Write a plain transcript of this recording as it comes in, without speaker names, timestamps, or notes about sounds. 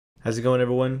How's it going,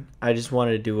 everyone? I just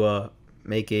wanted to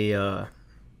make a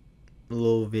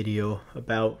little video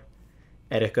about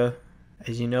Etika.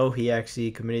 As you know, he actually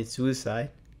committed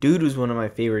suicide. Dude was one of my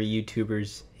favorite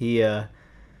YouTubers. He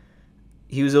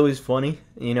was always funny.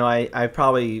 You know, I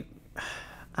probably,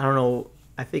 I don't know,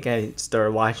 I think I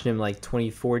started watching him like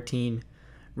 2014,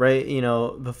 right? You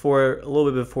know, before, a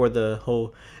little bit before the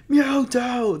whole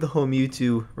Mewtwo, the whole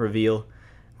Mewtwo reveal,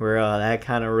 where that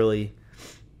kind of really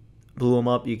blew him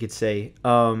up, you could say.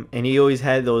 And he always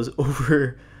had those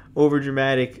over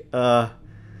dramatic, over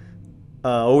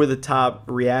the top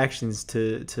reactions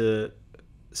to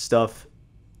stuff,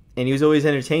 and he was always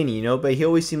entertaining, you know. But he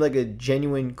always seemed like a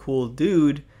genuine cool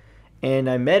dude. And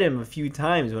I met him a few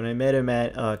times. When I met him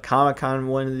at Comic-Con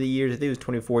one of the years, I think it was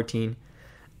 2014.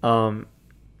 You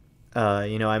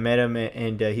know, I met him,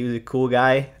 and he was a cool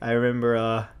guy. I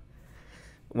remember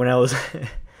when I was,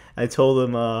 I told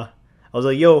him, I was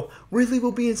like, yo, Ridley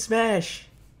will be in Smash.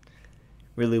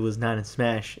 Ridley was not in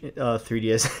Smash,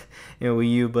 3DS and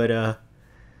Wii U, but,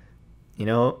 you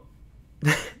know,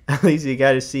 at least you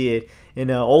got to see it.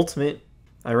 In Ultimate,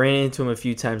 I ran into him a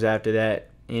few times after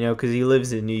that, you know, because he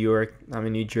lives in New York. I'm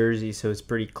in New Jersey, so it's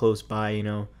pretty close by, you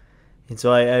know. And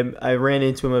so I ran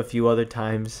into him a few other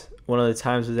times. One of the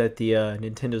times was at the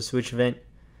Nintendo Switch event.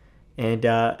 And,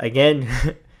 again,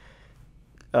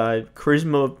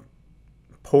 charisma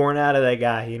pouring out of that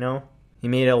guy, you know. He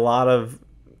made a lot of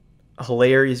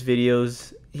hilarious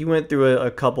videos. He went through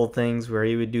a couple things where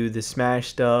he would do the Smash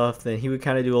stuff, then he would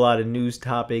kind of do a lot of news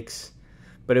topics,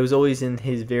 but it was always in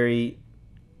his very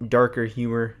darker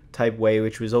humor type way,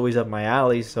 which was always up my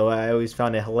alley, so I always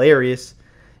found it hilarious.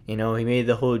 You know, he made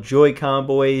the whole Joy-Con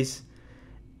boys,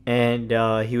 and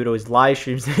he would always live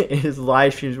streams. His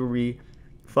live streams would be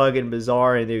fucking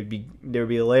bizarre, and they would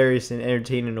be hilarious and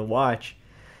entertaining to watch.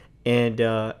 And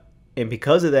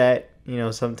because of that, you know,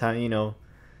 sometimes, you know,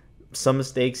 some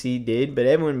mistakes he did, but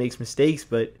everyone makes mistakes.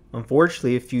 But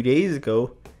unfortunately, a few days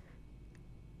ago,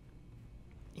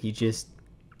 he just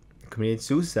committed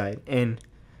suicide. And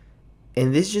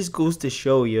this just goes to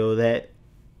show, yo, that,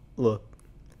 look,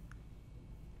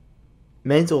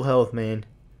 mental health, man,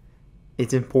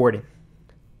 it's important.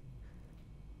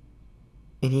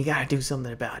 And you gotta do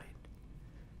something about it.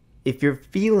 If you're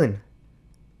feeling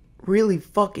really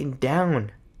fucking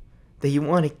down that you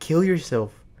want to kill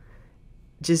yourself,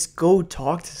 just go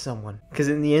talk to someone. Because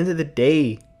in the end of the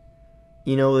day,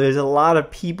 you know, there's a lot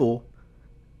of people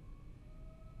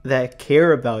that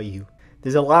care about you.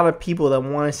 There's a lot of people that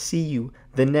want to see you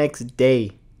the next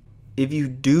day. If you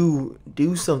do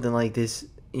something like this,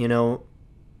 you know,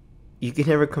 you can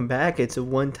never come back. It's a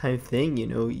one-time thing, you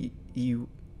know. You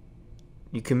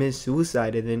commit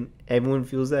suicide, and then everyone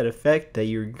feels that effect that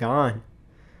you're gone.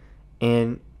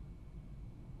 And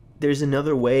there's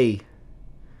another way.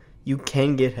 You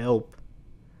can get help.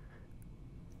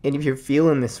 And if you're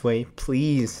feeling this way,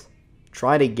 please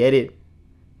try to get it.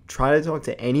 Try to talk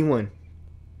to anyone.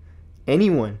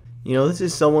 Anyone. You know, this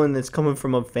is someone that's coming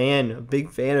from a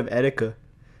big fan of Etika.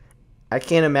 I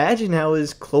can't imagine how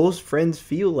his close friends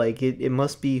feel. Like, it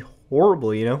must be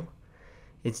horrible, you know?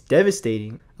 It's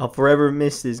devastating. I'll forever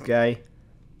miss this guy.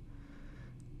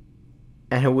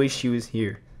 And I wish he was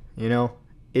here. You know?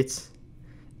 It's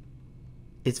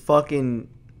fucking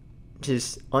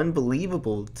just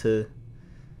unbelievable to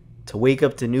wake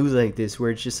up to news like this,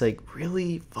 where it's just like,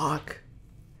 really? Fuck.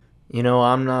 You know,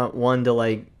 I'm not one to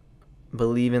like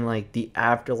believe in like the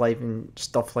afterlife and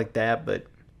stuff like that, but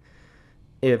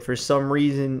if for some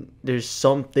reason there's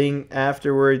something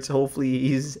afterwards, hopefully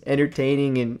he's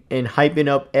entertaining and hyping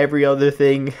up every other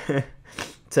thing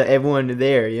to everyone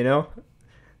there, you know?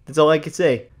 That's all I could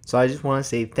say. So I just want to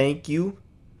say thank you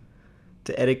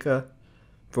to Etika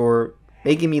for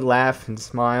making me laugh and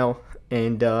smile,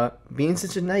 and being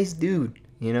such a nice dude,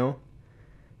 you know.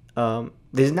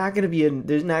 There's not gonna be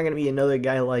another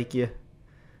guy like you.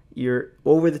 You're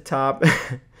over the top,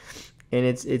 and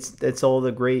it's all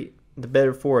the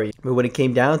better for you. But when it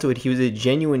came down to it, he was a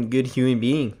genuine good human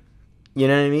being. You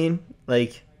know what I mean?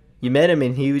 Like, you met him,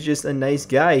 and he was just a nice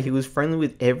guy. He was friendly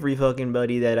with every fucking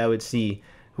buddy that I would see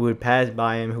who would pass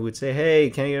by him, who would say, "Hey,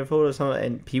 can I get a photo?" Or something,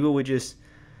 and people would just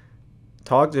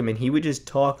talk to him, and he would just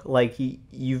talk like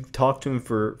you've talked to him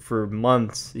for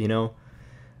months, you know.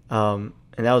 And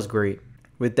that was great.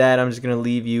 With that, I'm just gonna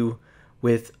leave you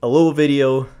with a little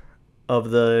video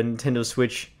of the Nintendo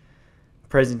Switch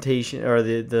presentation, or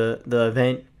the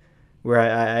event, where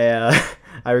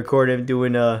I recorded him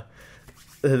doing the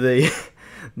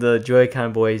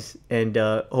Joy-Con boys, and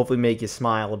hopefully make you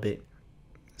smile a bit.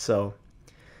 So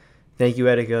thank you,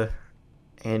 Etika.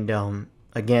 And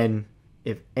again,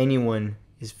 if anyone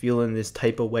is feeling this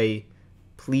type of way,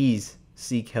 please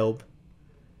seek help.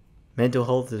 Mental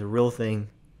health is a real thing.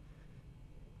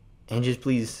 And just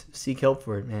please seek help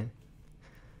for it, man.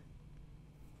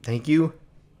 Thank you.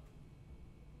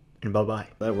 And bye-bye.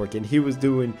 That working. He was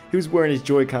wearing his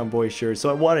Joy-Con boy shirt, so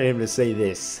I wanted him to say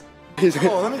this.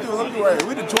 Oh, let me do right.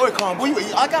 We the Joy-Con boy.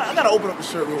 I gotta open up the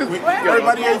shirt real quick.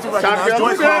 Everybody ain't to recognize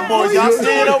Joy-Con boys. Y'all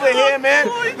see it over here, man?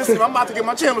 Listen, I'm about to get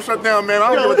my channel shut down, man.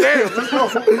 I don't give a damn.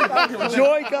 Let's go.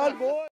 Joy-Con boy.